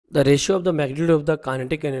the ratio of the magnitude of the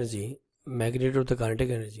kinetic energy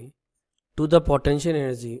to the potential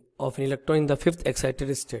energy of an electron in the fifth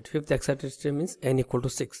excited state. Fifth excited state means n equal to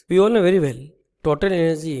 6. We all know very well total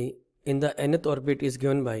energy in the nth orbit is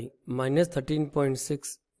given by minus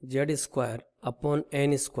 13.6 z square upon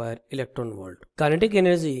n square electron volt. Kinetic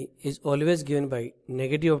energy is always given by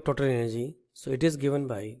negative of total energy, so it is given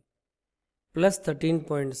by plus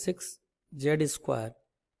 13.6 z square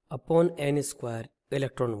upon n square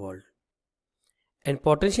electron volt. And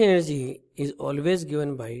potential energy is always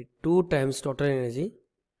given by 2 times total energy,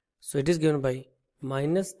 so it is given by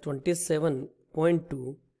minus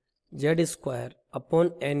 27.2 z square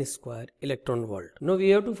upon n square electron volt. Now we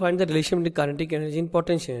have to find the relation between kinetic energy and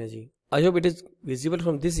potential energy. I hope it is visible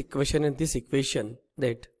from this equation and this equation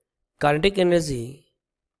that kinetic energy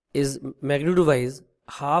is magnitude wise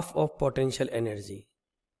half of potential energy.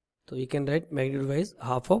 So you can write magnitude wise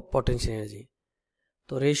half of potential energy.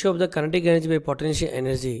 So ratio of the kinetic energy by potential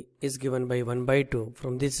energy is given by 1 by 2.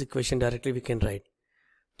 From this equation directly we can write.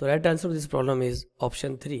 The right answer to this problem is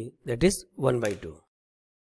option 3, that is 1 by 2.